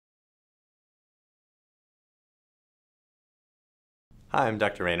Hi, I'm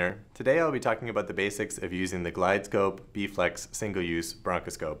Dr. Rayner. Today I'll be talking about the basics of using the GlideScope BFlex Single-use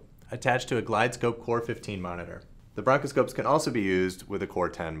bronchoscope attached to a GlideScope Core 15 monitor. The bronchoscopes can also be used with a Core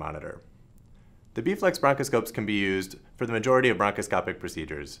 10 monitor. The BFlex bronchoscopes can be used for the majority of bronchoscopic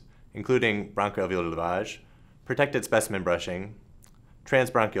procedures, including bronchoalveolar lavage, protected specimen brushing,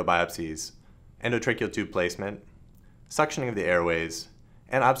 transbronchial biopsies, endotracheal tube placement, suctioning of the airways,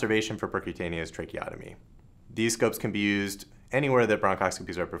 and observation for percutaneous tracheotomy. These scopes can be used anywhere that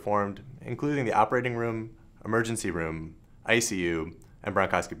bronchoscopies are performed, including the operating room, emergency room, ICU, and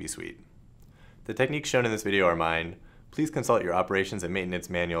Bronchoscopy Suite. The techniques shown in this video are mine. Please consult your operations and maintenance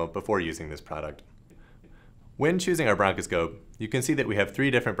manual before using this product. When choosing our bronchoscope, you can see that we have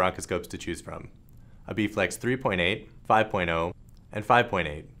 3 different bronchoscopes to choose from: a BFlex 3.8, 5.0, and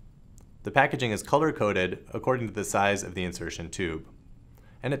 5.8. The packaging is color-coded according to the size of the insertion tube.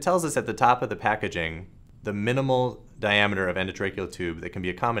 And it tells us at the top of the packaging the minimal diameter of endotracheal tube that can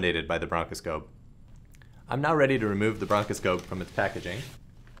be accommodated by the bronchoscope. I'm now ready to remove the bronchoscope from its packaging,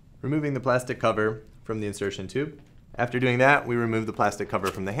 removing the plastic cover from the insertion tube. After doing that, we remove the plastic cover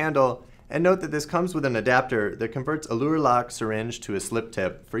from the handle, and note that this comes with an adapter that converts a luer lock syringe to a slip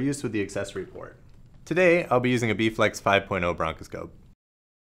tip for use with the accessory port. Today, I'll be using a BFlex 5.0 bronchoscope.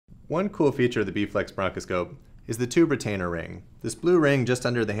 One cool feature of the BFlex bronchoscope is the tube retainer ring. This blue ring just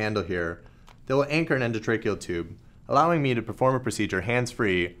under the handle here that will anchor an endotracheal tube, allowing me to perform a procedure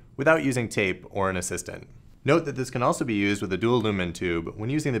hands-free without using tape or an assistant. Note that this can also be used with a dual lumen tube when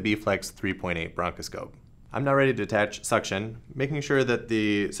using the BFlex 3.8 bronchoscope. I'm now ready to attach suction, making sure that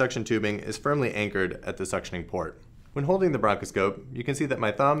the suction tubing is firmly anchored at the suctioning port. When holding the bronchoscope, you can see that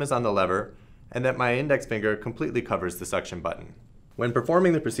my thumb is on the lever and that my index finger completely covers the suction button. When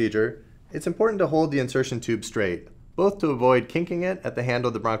performing the procedure, it's important to hold the insertion tube straight, both to avoid kinking it at the handle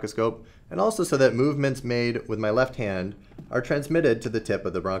of the bronchoscope and also so that movements made with my left hand are transmitted to the tip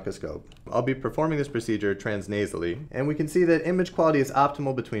of the bronchoscope. I'll be performing this procedure transnasally, and we can see that image quality is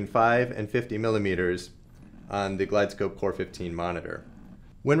optimal between 5 and 50 millimeters on the GlideScope Core 15 monitor.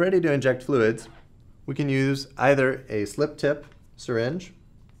 When ready to inject fluids, we can use either a slip tip syringe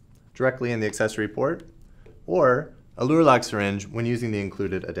directly in the accessory port or a luer lock syringe when using the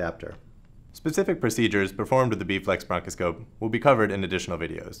included adapter. Specific procedures performed with the BFlex bronchoscope will be covered in additional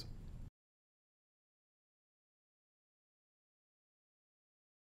videos.